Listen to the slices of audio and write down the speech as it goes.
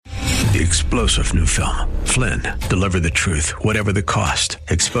The explosive new film, Flynn, deliver the truth, whatever the cost.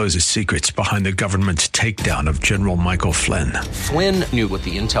 Exposes secrets behind the government's takedown of General Michael Flynn. Flynn knew what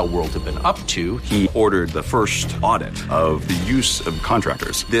the intel world had been up to. He ordered the first audit of the use of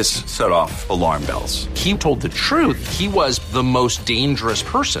contractors. This set off alarm bells. He told the truth. He was the most dangerous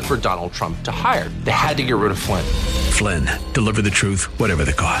person for Donald Trump to hire. They had to get rid of Flynn. Flynn, deliver the truth, whatever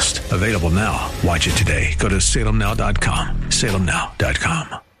the cost. Available now. Watch it today. Go to salemnow.com.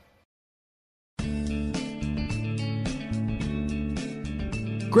 salemnow.com.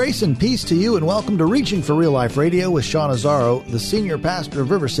 Grace and peace to you, and welcome to Reaching for Real Life Radio with Sean Azzaro, the senior pastor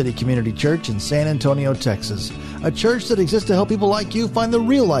of River City Community Church in San Antonio, Texas. A church that exists to help people like you find the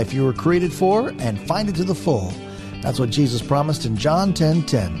real life you were created for and find it to the full. That's what Jesus promised in John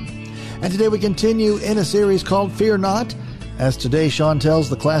 10:10. And today we continue in a series called Fear Not, as today Sean tells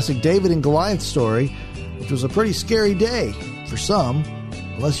the classic David and Goliath story, which was a pretty scary day for some,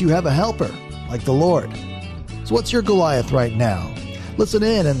 unless you have a helper like the Lord. So what's your Goliath right now? Listen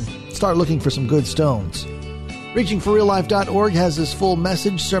in and start looking for some good stones. ReachingForRealLife.org has this full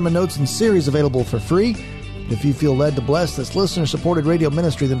message, sermon notes, and series available for free. If you feel led to bless this listener-supported radio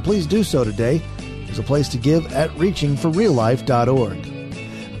ministry, then please do so today. There's a place to give at ReachingForRealLife.org.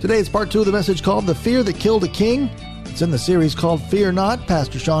 Today is part 2 of the message called The Fear That Killed a King. It's in the series called Fear Not.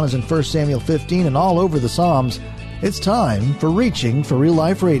 Pastor Sean is in 1 Samuel 15 and all over the Psalms. It's time for Reaching for Real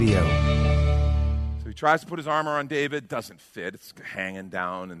Life Radio. He tries to put his armor on David, doesn't fit. It's hanging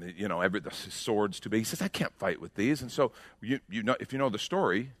down, and his sword's too big. He says, "I can't fight with these." And so, you know, if you know the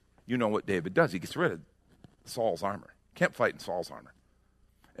story, you know what David does. He gets rid of Saul's armor. Can't fight in Saul's armor,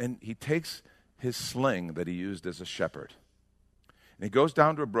 and he takes his sling that he used as a shepherd, and he goes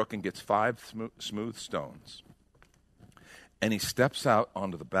down to a brook and gets 5 smooth stones, and he steps out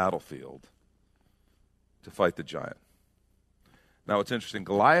onto the battlefield to fight the giant. Now, it's interesting.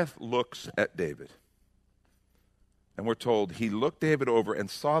 Goliath looks at David. And we're told he looked David over and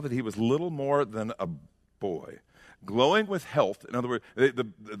saw that he was little more than a boy, glowing with health. In other words,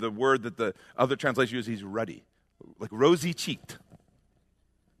 the word that the other translation uses, he's ruddy, like rosy-cheeked.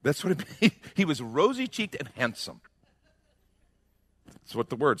 That's what it means. He was rosy-cheeked and handsome. That's what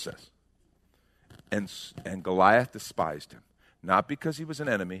the word says. And Goliath despised him, not because he was an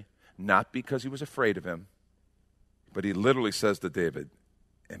enemy, not because he was afraid of him, but he literally says to David,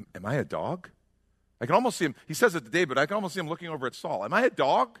 am I a dog? I can almost see him, he says it to David, I can almost see him looking over at Saul. Am I a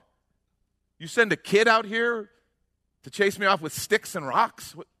dog? You send a kid out here to chase me off with sticks and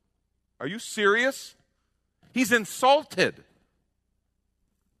rocks? What, are you serious? He's insulted.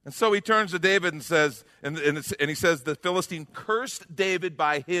 And so he turns to David and says, and he says, the Philistine cursed David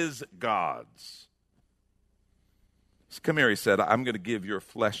by his gods. Come here, he said, I'm going to give your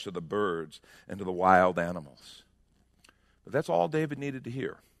flesh to the birds and to the wild animals. But that's all David needed to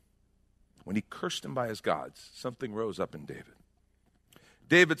hear. When he cursed him by his gods, something rose up in David.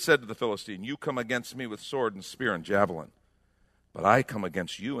 David said to the Philistine, you come against me with sword and spear and javelin, but I come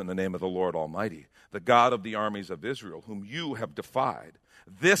against you in the name of the Lord Almighty, the God of the armies of Israel, whom you have defied.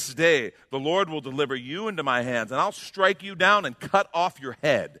 This day the Lord will deliver you into my hands, and I'll strike you down and cut off your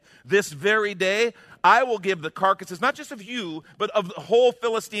head. This very day I will give the carcasses, not just of you, but of the whole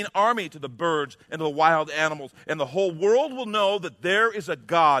Philistine army to the birds and to the wild animals, and the whole world will know that there is a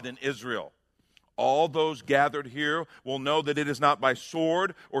God in Israel. All those gathered here will know that it is not by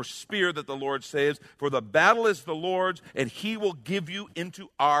sword or spear that the Lord saves, for the battle is the Lord's, and he will give you into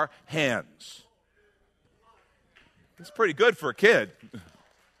our hands. That's pretty good for a kid.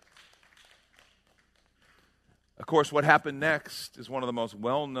 Of course, what happened next is one of the most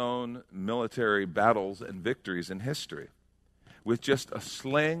well-known military battles and victories in history. With just a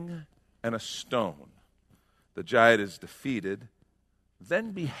sling and a stone, the giant is defeated,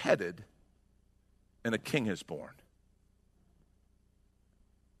 then beheaded, and a king is born.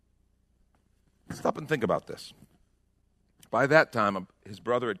 Stop and think about this. By that time, his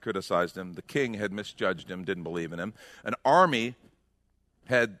brother had criticized him. The king had misjudged him, didn't believe in him. An army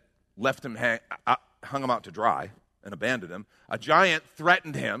had left him hung him out to dry and abandoned him. A giant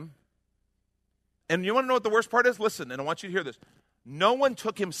threatened him. And you want to know what the worst part is? Listen, and I want you to hear this. No one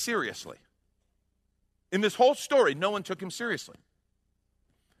took him seriously. In this whole story, no one took him seriously.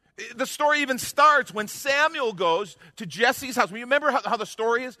 The story even starts when Samuel goes to Jesse's house. You remember how the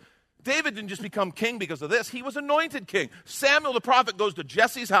story is? David didn't just become king because of this. He was anointed king. Samuel the prophet goes to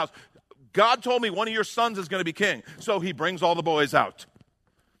Jesse's house. God told me one of your sons is going to be king. So he brings all the boys out.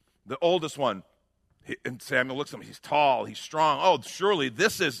 The oldest one, and Samuel looks at him. He's tall. He's strong. Oh, surely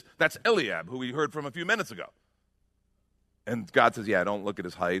that's Eliab, who we heard from a few minutes ago. And God says, yeah, don't look at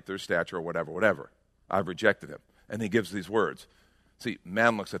his height or stature or whatever. I've rejected him. And he gives these words. See,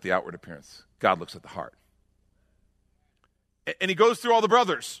 man looks at the outward appearance. God looks at the heart. And he goes through all the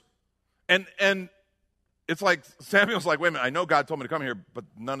brothers. And it's like, Samuel's like, wait a minute, I know God told me to come here, but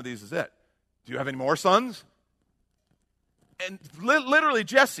none of these is it. Do you have any more sons? And literally,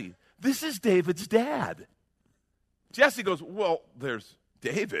 Jesse, this is David's dad. Jesse goes, well, there's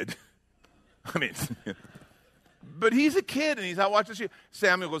David. I mean, but he's a kid, and he's out watching the sheep.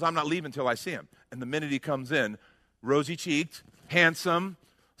 Samuel goes, I'm not leaving until I see him. And the minute he comes in, rosy-cheeked, handsome,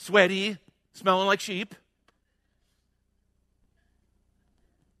 sweaty, smelling like sheep.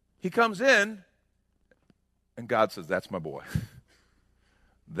 He comes in, and God says, that's my boy.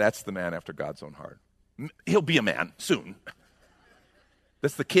 That's the man after God's own heart. He'll be a man soon.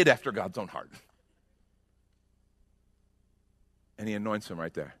 That's the kid after God's own heart. And he anoints him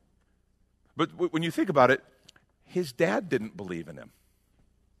right there. But when you think about it, his dad didn't believe in him,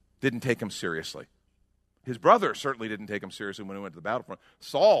 didn't take him seriously. His brother certainly didn't take him seriously when he went to the battlefront.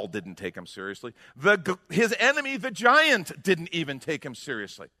 Saul didn't take him seriously. His enemy, the giant, didn't even take him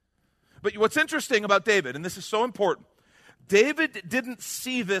seriously. But what's interesting about David, and this is so important, David didn't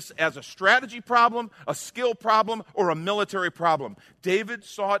see this as a strategy problem, a skill problem, or a military problem. David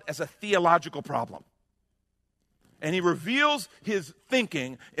saw it as a theological problem. And he reveals his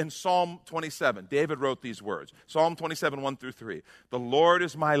thinking in Psalm 27. David wrote these words. Psalm 27, 1 through 3. The Lord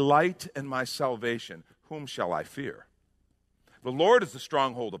is my light and my salvation. Whom shall I fear? The Lord is the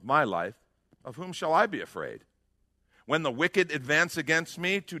stronghold of my life. Of whom shall I be afraid? When the wicked advance against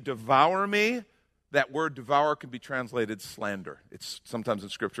me to devour me, that word devour can be translated slander. It's sometimes in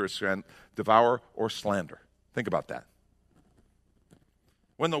Scripture it's devour or slander. Think about that.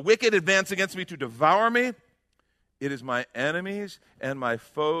 When the wicked advance against me to devour me, it is my enemies and my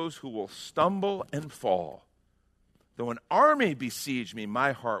foes who will stumble and fall. Though an army besiege me,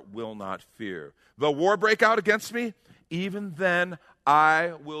 my heart will not fear. Though war break out against me, even then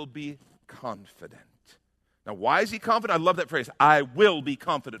I will be confident. Now, why is he confident? I love that phrase. I will be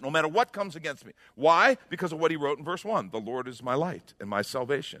confident, no matter what comes against me. Why? Because of what he wrote in verse 1. The Lord is my light and my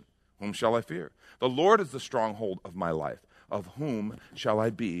salvation. Whom shall I fear? The Lord is the stronghold of my life. Of whom shall I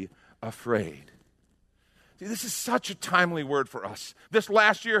be afraid? See, this is such a timely word for us. This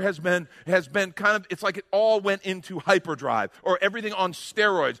last year has been kind of, it's like it all went into hyperdrive or everything on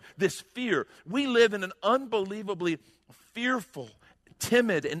steroids. This fear. We live in an unbelievably fearful,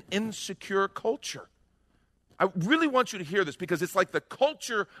 timid, and insecure culture. I really want you to hear this because it's like the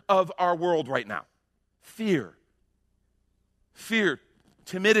culture of our world right now. Fear,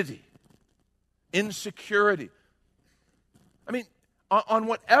 timidity, insecurity. I mean, on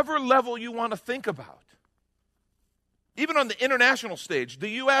whatever level you want to think about. Even on the international stage, the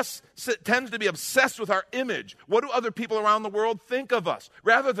U.S. tends to be obsessed with our image. What do other people around the world think of us?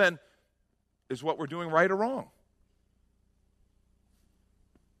 Rather than, is what we're doing right or wrong?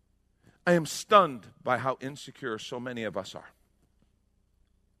 I am stunned by how insecure so many of us are.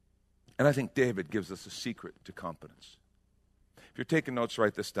 And I think David gives us a secret to confidence. If you're taking notes,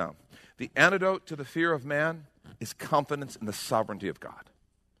 write this down. The antidote to the fear of man is confidence in the sovereignty of God.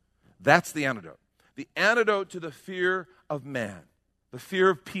 That's the antidote. The antidote to the fear of man, the fear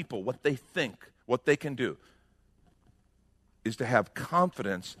of people, what they think, what they can do, is to have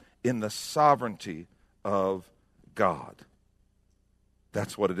confidence in the sovereignty of God.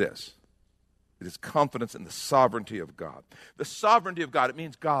 That's what it is. It is confidence in the sovereignty of God. The sovereignty of God, it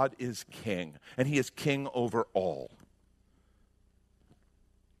means God is king, and he is king over all.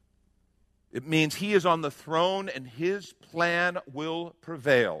 It means he is on the throne, and his plan will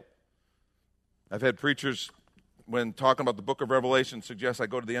prevail. I've had preachers, when talking about the book of Revelation, suggest I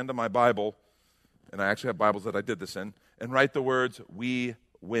go to the end of my Bible, and I actually have Bibles that I did this in, and write the words, we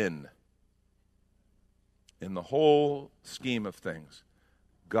win. In the whole scheme of things,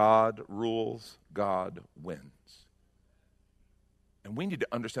 God rules, God wins. And we need to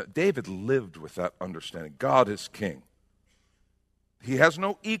understand, David lived with that understanding. God is king. He has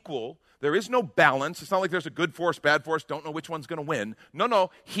no equal. There is no balance. It's not like there's a good force, bad force, don't know which one's going to win. No.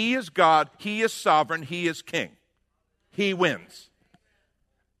 He is God. He is sovereign. He is king. He wins.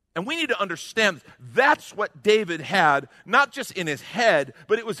 And we need to understand that's what David had, not just in his head,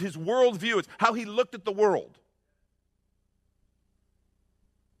 but it was his worldview. It's how he looked at the world.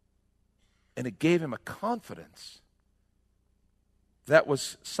 And it gave him a confidence that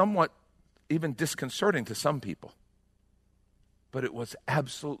was somewhat even disconcerting to some people. But it was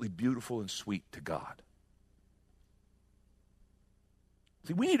absolutely beautiful and sweet to God.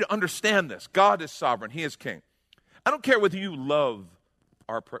 See, we need to understand this. God is sovereign. He is king. I don't care whether you love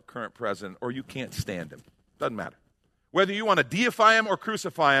our current president or you can't stand him. Doesn't matter. Whether you want to deify him or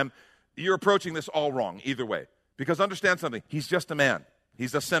crucify him, you're approaching this all wrong either way. Because understand something, he's just a man.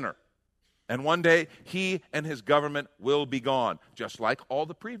 He's a sinner. And one day, he and his government will be gone, just like all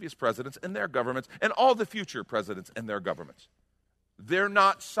the previous presidents and their governments and all the future presidents and their governments. They're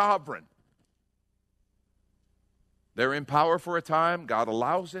not sovereign. They're in power for a time. God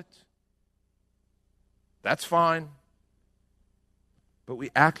allows it. That's fine. But we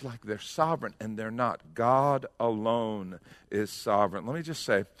act like they're sovereign, and they're not. God alone is sovereign. Let me just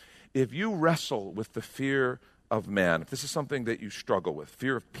say, if you wrestle with the fear of man, if this is something that you struggle with,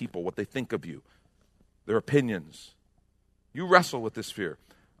 fear of people, what they think of you, their opinions, you wrestle with this fear,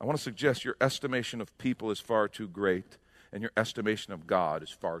 I want to suggest your estimation of people is far too great, and your estimation of God is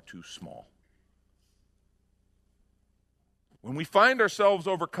far too small. When we find ourselves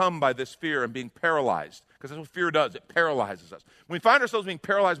overcome by this fear and being paralyzed, because that's what fear does, it paralyzes us. When we find ourselves being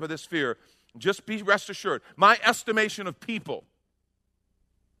paralyzed by this fear, just be rest assured, my estimation of people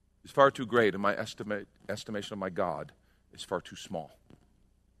is far too great, and my estimation of my God is far too small.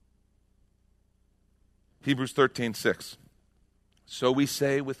 Hebrews 13:6. So we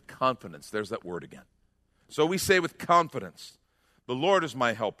say with confidence, there's that word again. So we say with confidence, the Lord is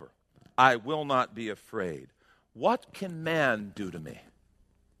my helper. I will not be afraid. What can man do to me?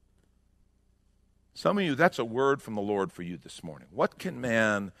 Some of you, that's a word from the Lord for you this morning. What can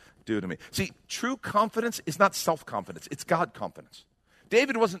man do to me? See, true confidence is not self-confidence. It's God confidence.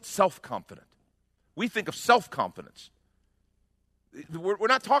 David wasn't self-confident. We think of self-confidence. We're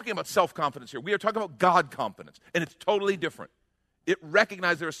not talking about self-confidence here. We are talking about God confidence, and it's totally different. It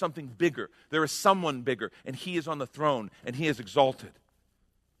recognizes there is something bigger. There is someone bigger, and he is on the throne, and he is exalted.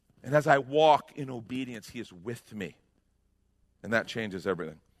 And as I walk in obedience, he is with me. And that changes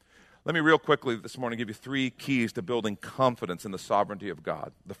everything. Let me real quickly this morning give you 3 keys to building confidence in the sovereignty of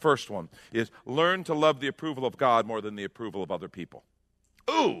God. The first one is learn to love the approval of God more than the approval of other people.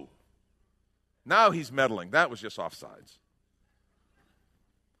 Ooh! Now he's meddling. That was just offsides.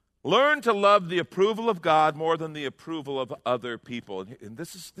 Learn to love the approval of God more than the approval of other people. And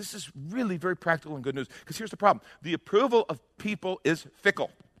this is really very practical and good news, because here's the problem. The approval of people is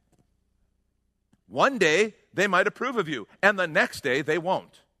fickle. One day, they might approve of you, and the next day, they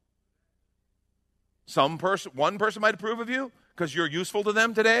won't. One person might approve of you because you're useful to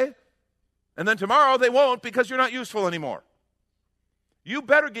them today, and then tomorrow they won't because you're not useful anymore. You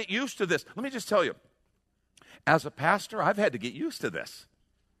better get used to this. Let me just tell you, as a pastor, I've had to get used to this.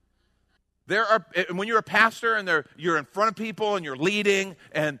 When you're a pastor and you're in front of people and you're leading,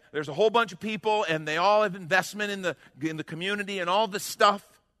 and there's a whole bunch of people and they all have investment in the community and all this stuff,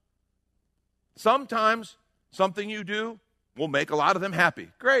 sometimes something you do will make a lot of them happy.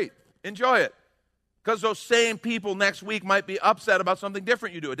 Great. Enjoy it. Because those same people next week might be upset about something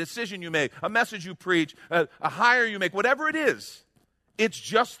different you do, a decision you make, a message you preach, a hire you make, whatever it is. It's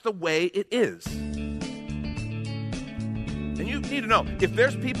just the way it is. And you need to know, if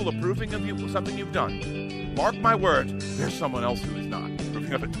there's people approving of you for something you've done, mark my words, there's someone else who is not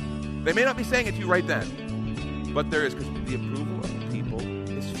approving of it. They may not be saying it to you right then, but there is, because the approval of people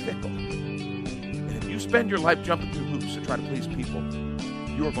is fickle. And if you spend your life jumping through hoops to try to please people,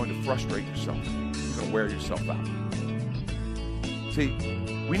 you are going to frustrate yourself. You're going to wear yourself out. See,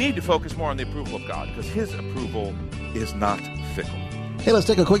 we need to focus more on the approval of God, because his approval is not fickle. Hey, let's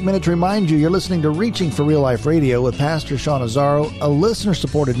take a quick minute to remind you you're listening to Reaching for Real Life Radio with Pastor Sean Azzaro, a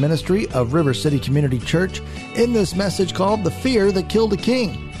listener-supported ministry of River City Community Church, in this message called The Fear That Killed a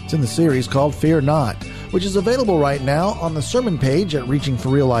King. It's in the series called Fear Not, which is available right now on the sermon page at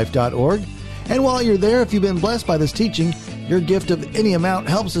reachingforreallife.org. And while you're there, if you've been blessed by this teaching, your gift of any amount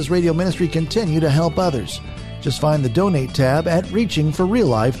helps this radio ministry continue to help others. Just find the Donate tab at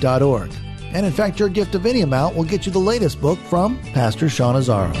reachingforreallife.org. And in fact, your gift of any amount will get you the latest book from Pastor Sean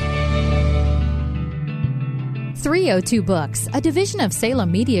Azzaro. 302 Books, a division of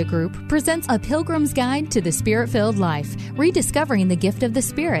Salem Media Group, presents A Pilgrim's Guide to the Spirit-Filled Life, Rediscovering the Gift of the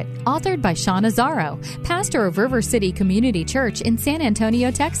Spirit, authored by Sean Azzaro, pastor of River City Community Church in San Antonio,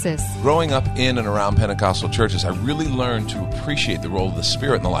 Texas. Growing up in and around Pentecostal churches, I really learned to appreciate the role of the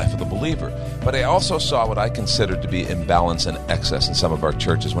Spirit in the life of the believer. But I also saw what I considered to be imbalance and excess in some of our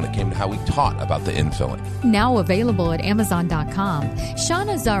churches when it came to how we taught about the infilling. Now available at Amazon.com, Sean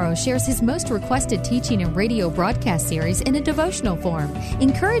Azzaro shares his most requested teaching and radio broadcast series in a devotional form,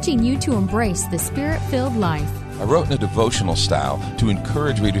 encouraging you to embrace the Spirit-filled life. I wrote in a devotional style to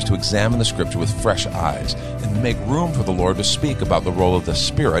encourage readers to examine the Scripture with fresh eyes and make room for the Lord to speak about the role of the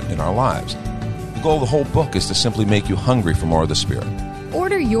Spirit in our lives. The goal of the whole book is to simply make you hungry for more of the Spirit.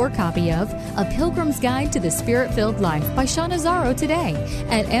 Order your copy of A Pilgrim's Guide to the Spirit-Filled Life by Sean Azzaro today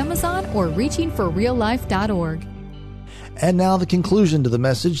at Amazon or reachingforreallife.org. And now the conclusion to the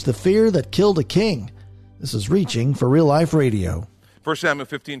message, The Fear That Killed a King. This is Reaching for Real Life Radio. 1 Samuel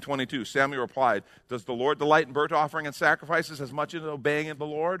 15:22, Samuel replied, "Does the Lord delight in burnt offering and sacrifices as much as obeying the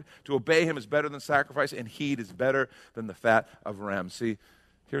Lord? To obey him is better than sacrifice, and heed is better than the fat of rams." See,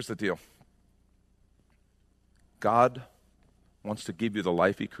 here's the deal. God wants to give you the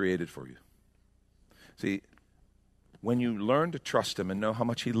life he created for you. See, when you learn to trust him and know how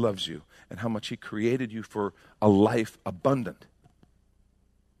much he loves you and how much he created you for a life abundant,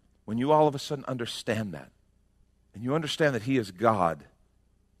 when you all of a sudden understand that, and you understand that he is God,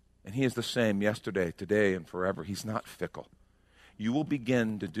 and he is the same yesterday, today, and forever, he's not fickle, you will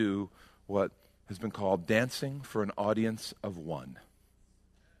begin to do what has been called dancing for an audience of one.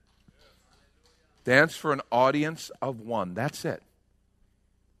 Dance for an audience of one. That's it.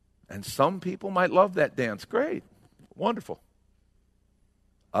 And some people might love that dance. Great. Wonderful.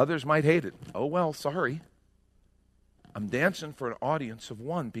 Others might hate it. Oh, well, sorry. I'm dancing for an audience of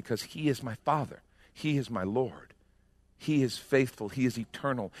one because he is my Father. He is my Lord. He is faithful. He is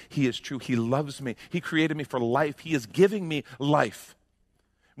eternal. He is true. He loves me. He created me for life. He is giving me life.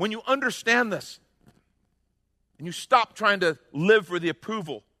 When you understand this, and you stop trying to live for the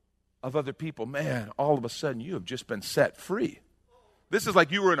approval of other people, man, all of a sudden you have just been set free. This is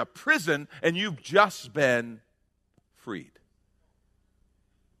like you were in a prison and you've just been freed.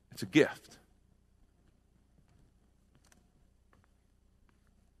 It's a gift.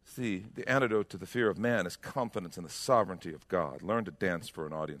 See, the antidote to the fear of man is confidence in the sovereignty of God. Learn to dance for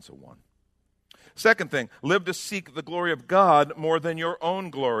an audience of one. Second thing, live to seek the glory of God more than your own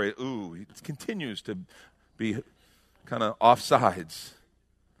glory. Ooh, it continues to be kind of offsides.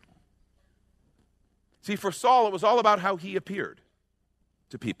 See, for Saul, it was all about how he appeared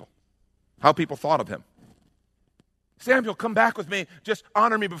to people, how people thought of him. Samuel, come back with me. Just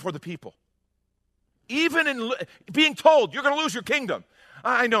honor me before the people. Even in being told, you're going to lose your kingdom.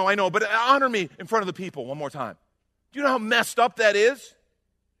 I know, but honor me in front of the people one more time. Do you know how messed up that is?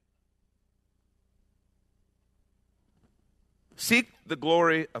 Seek the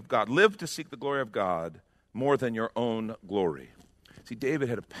glory of God. Live to seek the glory of God more than your own glory. See, David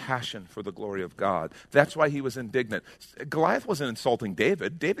had a passion for the glory of God. That's why he was indignant. Goliath wasn't insulting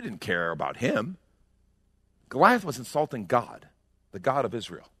David. David didn't care about him. Goliath was insulting God, the God of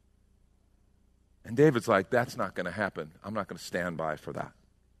Israel. And David's like, that's not going to happen. I'm not going to stand by for that.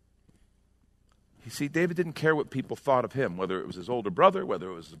 You see, David didn't care what people thought of him, whether it was his older brother, whether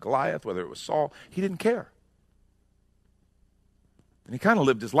it was Goliath, whether it was Saul. He didn't care. And he kind of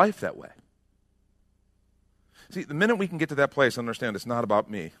lived his life that way. See, the minute we can get to that place and understand it's not about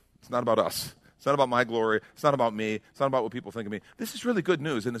me, it's not about us, it's not about my glory, it's not about me, it's not about what people think of me, this is really good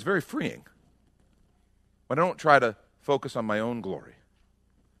news and it's very freeing. But I don't try to focus on my own glory.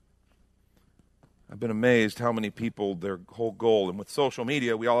 I've been amazed how many people, their whole goal, and with social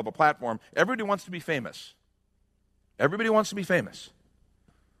media, we all have a platform. Everybody wants to be famous. Everybody wants to be famous.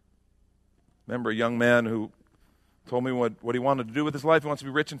 Remember a young man who told me what he wanted to do with his life. He wants to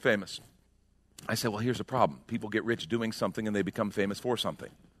be rich and famous. I said, well, here's the problem. People get rich doing something and they become famous for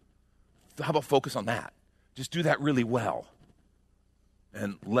something. How about focus on that? Just do that really well.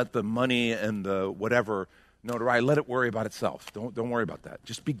 And let the money and the whatever notoriety, let it worry about itself. Don't worry about that.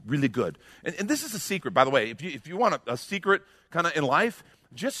 Just be really good. And this is a secret, by the way. If you want a secret kind of in life,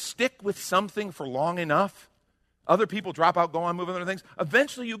 just stick with something for long enough. Other people drop out, go on, move on other things.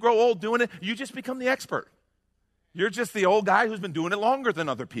 Eventually you grow old doing it. You just become the expert. You're just the old guy who's been doing it longer than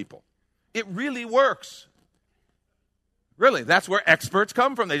other people. It really works. Really, that's where experts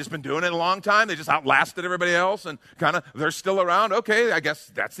come from. They've just been doing it a long time. They just outlasted everybody else and they're still around. Okay, I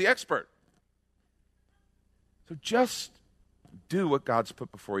guess that's the expert. So just do what God's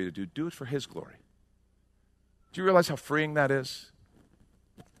put before you to do. Do it for his glory. Do you realize how freeing that is?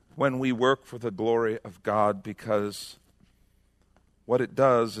 When we work for the glory of God, because what it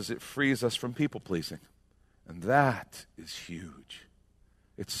does is it frees us from people pleasing. And that is huge.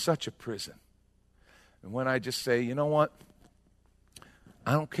 It's such a prison. And when I just say, you know what?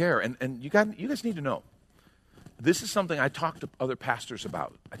 I don't care. And you guys need to know. This is something I talk to other pastors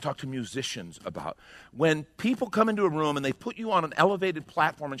about. I talk to musicians about. When people come into a room and they put you on an elevated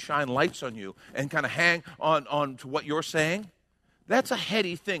platform and shine lights on you and kind of hang on to what you're saying, that's a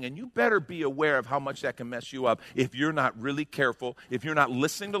heady thing. And you better be aware of how much that can mess you up if you're not really careful, if you're not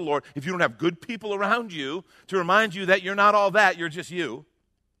listening to the Lord, if you don't have good people around you to remind you that you're not all that, you're just you.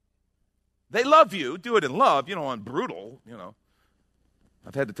 They love you. Do it in love, and brutal,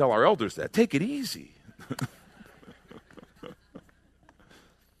 I've had to tell our elders that. Take it easy.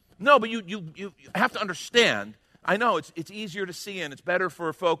 No, but you have to understand. I know it's easier to see and it's better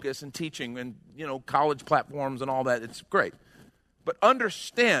for focus and teaching and, college platforms and all that. It's great. But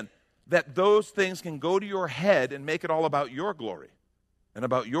understand, that those things can go to your head and make it all about your glory and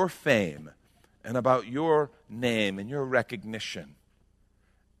about your fame and about your name and your recognition.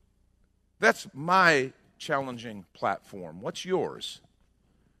 That's my challenging platform. What's yours?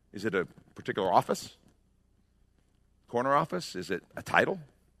 Is it a particular office? Corner office? Is it a title?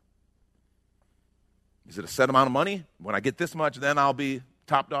 Is it a set amount of money? When I get this much, then I'll be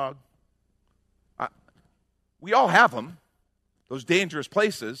top dog? We all have them, those dangerous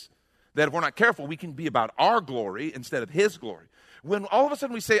places that if we're not careful, we can be about our glory instead of His glory. When all of a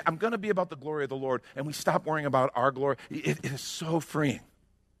sudden we say, I'm going to be about the glory of the Lord, and we stop worrying about our glory, it is so freeing.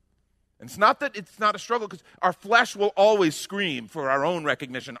 And it's not that it's not a struggle, because our flesh will always scream for our own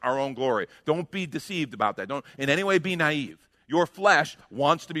recognition, our own glory. Don't be deceived about that. Don't in any way be naive. Your flesh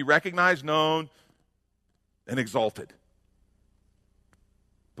wants to be recognized, known, and exalted.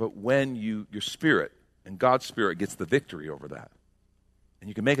 But when your spirit and God's Spirit gets the victory over that, and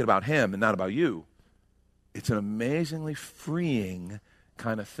you can make it about Him and not about you, it's an amazingly freeing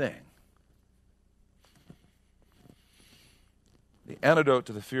kind of thing. The antidote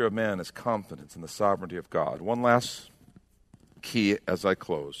to the fear of man is confidence in the sovereignty of God. One last key as I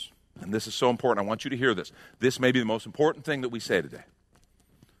close, and this is so important. I want you to hear this. This may be the most important thing that we say today.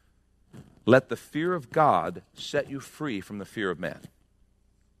 Let the fear of God set you free from the fear of man.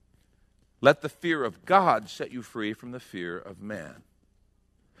 Let the fear of God set you free from the fear of man.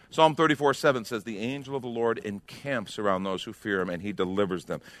 Psalm 34:7 says, the angel of the Lord encamps around those who fear Him, and He delivers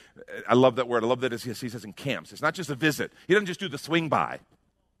them. I love that word. I love that He says encamps. It's not just a visit. He doesn't just do the swing by.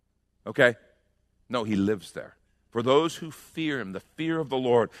 Okay? No, He lives there. For those who fear Him, the fear of the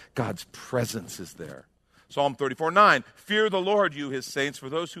Lord, God's presence is there. Psalm 34:9, fear the Lord, you His saints, for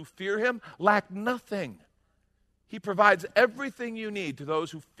those who fear Him lack nothing. He provides everything you need to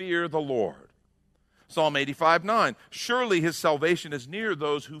those who fear the Lord. Psalm 85:9, surely His salvation is near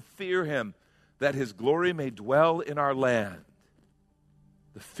those who fear Him, that His glory may dwell in our land.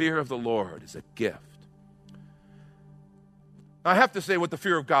 The fear of the Lord is a gift. Now, I have to say what the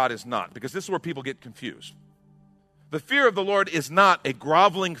fear of God is not, because this is where people get confused. The fear of the Lord is not a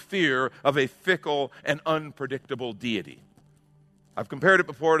groveling fear of a fickle and unpredictable deity. I've compared it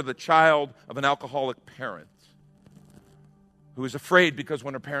before to the child of an alcoholic parent who is afraid because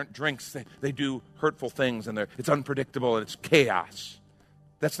when her parent drinks, they do hurtful things, and it's unpredictable and it's chaos.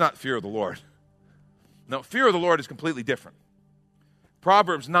 That's not fear of the Lord. No, fear of the Lord is completely different.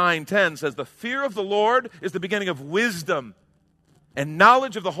 Proverbs 9:10 says, the fear of the Lord is the beginning of wisdom, and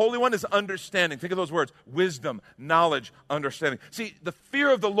knowledge of the Holy One is understanding. Think of those words, wisdom, knowledge, understanding. See, the fear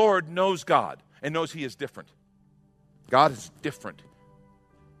of the Lord knows God and knows He is different. God is different.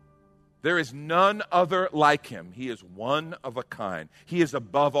 There is none other like Him. He is one of a kind. He is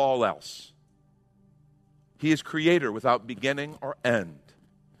above all else. He is creator without beginning or end.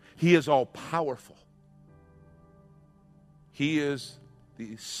 He is all powerful. He is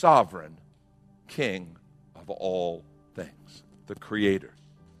the sovereign King of all things, the creator.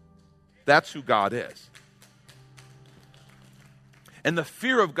 That's who God is. And the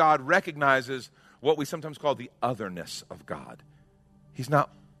fear of God recognizes what we sometimes call the otherness of God. He's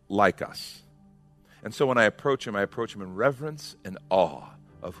not like us. And so when I approach Him in reverence and awe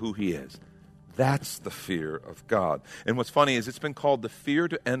of who He is. That's the fear of God. And what's funny is it's been called the fear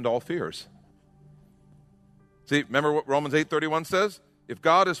to end all fears. See, remember what Romans 8:31 says? If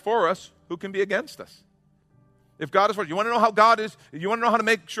God is for us, who can be against us? If God is for us, you want to know how God is? You want to know how to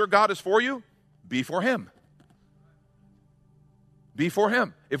make sure God is for you? Be for Him. Be for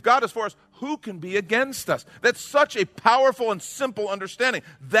Him. If God is for us, who can be against us? That's such a powerful and simple understanding.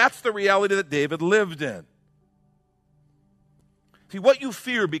 That's the reality that David lived in. See, what you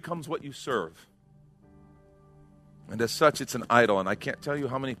fear becomes what you serve. And as such, it's an idol. And I can't tell you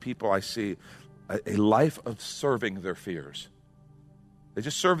how many people I see a life of serving their fears. They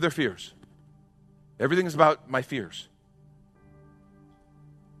just serve their fears. Everything is about my fears.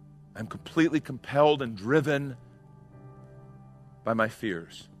 I'm completely compelled and driven by my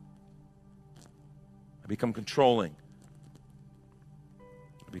fears. I become controlling.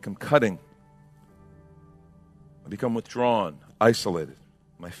 I become cutting. I become withdrawn, isolated.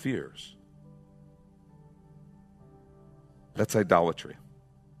 My fears. That's idolatry.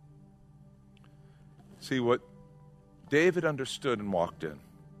 See, what David understood and walked in,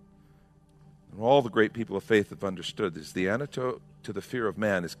 and all the great people of faith have understood, is the antidote to the fear of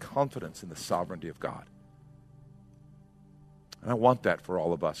man is confidence in the sovereignty of God. And I want that for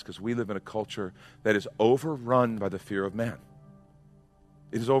all of us, because we live in a culture that is overrun by the fear of man.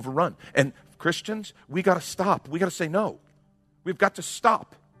 It is overrun. And Christians, we got to stop. We got to say no. We've got to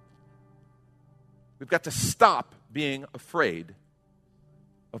stop. We've got to stop being afraid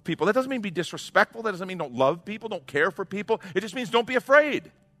of people. That doesn't mean be disrespectful. That doesn't mean don't love people, don't care for people. It just means don't be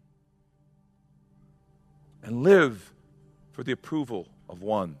afraid. And live for the approval of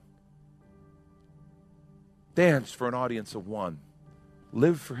one. Dance for an audience of one.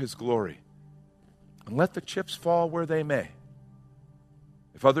 Live for his glory. And let the chips fall where they may.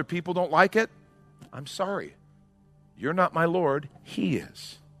 If other people don't like it, I'm sorry. You're not my Lord. He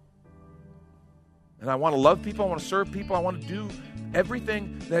is. And I want to love people. I want to serve people. I want to do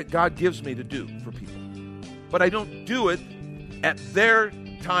everything that God gives me to do for people. But I don't do it at their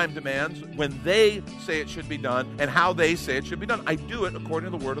time demands when they say it should be done and how they say it should be done. I do it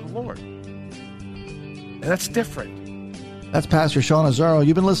according to the word of the Lord. And that's different. That's Pastor Sean Azzaro.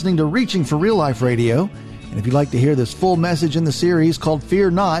 You've been listening to Reaching for Real Life Radio. And if you'd like to hear this full message in the series called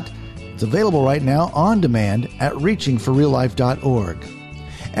Fear Not, it's available right now on demand at reachingforreallife.org.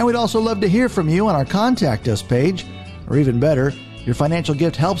 And we'd also love to hear from you on our Contact Us page, or even better, your financial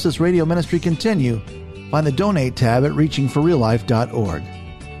gift helps this radio ministry continue. Find the Donate tab at reachingforreallife.org.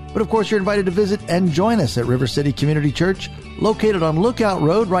 But of course, you're invited to visit and join us at River City Community Church, located on Lookout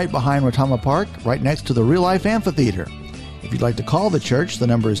Road right behind Rotama Park, right next to the Real Life Amphitheater. If you'd like to call the church, the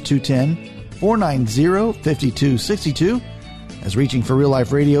number is 210-490-5262, as Reaching for Real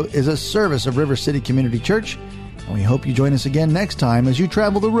Life Radio is a service of River City Community Church, and we hope you join us again next time as you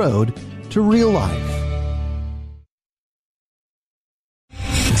travel the road to real life.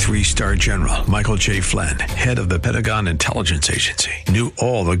 3-star General Michael J. Flynn, head of the Pentagon Intelligence Agency, knew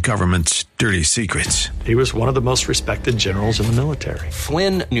all the government's dirty secrets. He was one of the most respected generals in the military.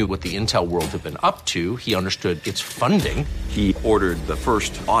 Flynn knew what the intel world had been up to. He understood its funding. He ordered the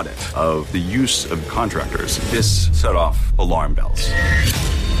first audit of the use of contractors. This set off alarm bells.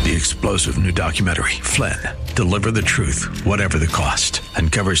 The explosive new documentary, Flynn, Deliver the Truth, Whatever the Cost,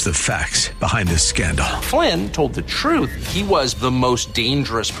 uncovers the facts behind this scandal. Flynn told the truth. He was the most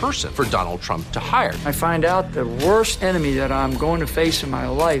dangerous person for Donald Trump to hire. I find out the worst enemy that I'm going to face in my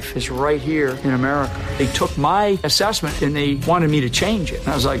life is right here in America. They took my assessment and they wanted me to change it. And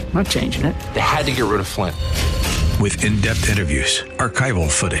I was like, I'm not changing it. They had to get rid of Flynn. With in-depth interviews, archival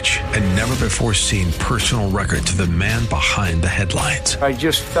footage, and never-before-seen personal records of the man behind the headlines. I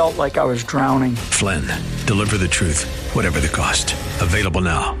just felt like I was drowning. Flynn, Deliver the Truth, Whatever the Cost. Available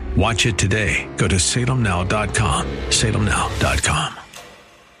now. Watch it today. Go to salemnow.com. salemnow.com.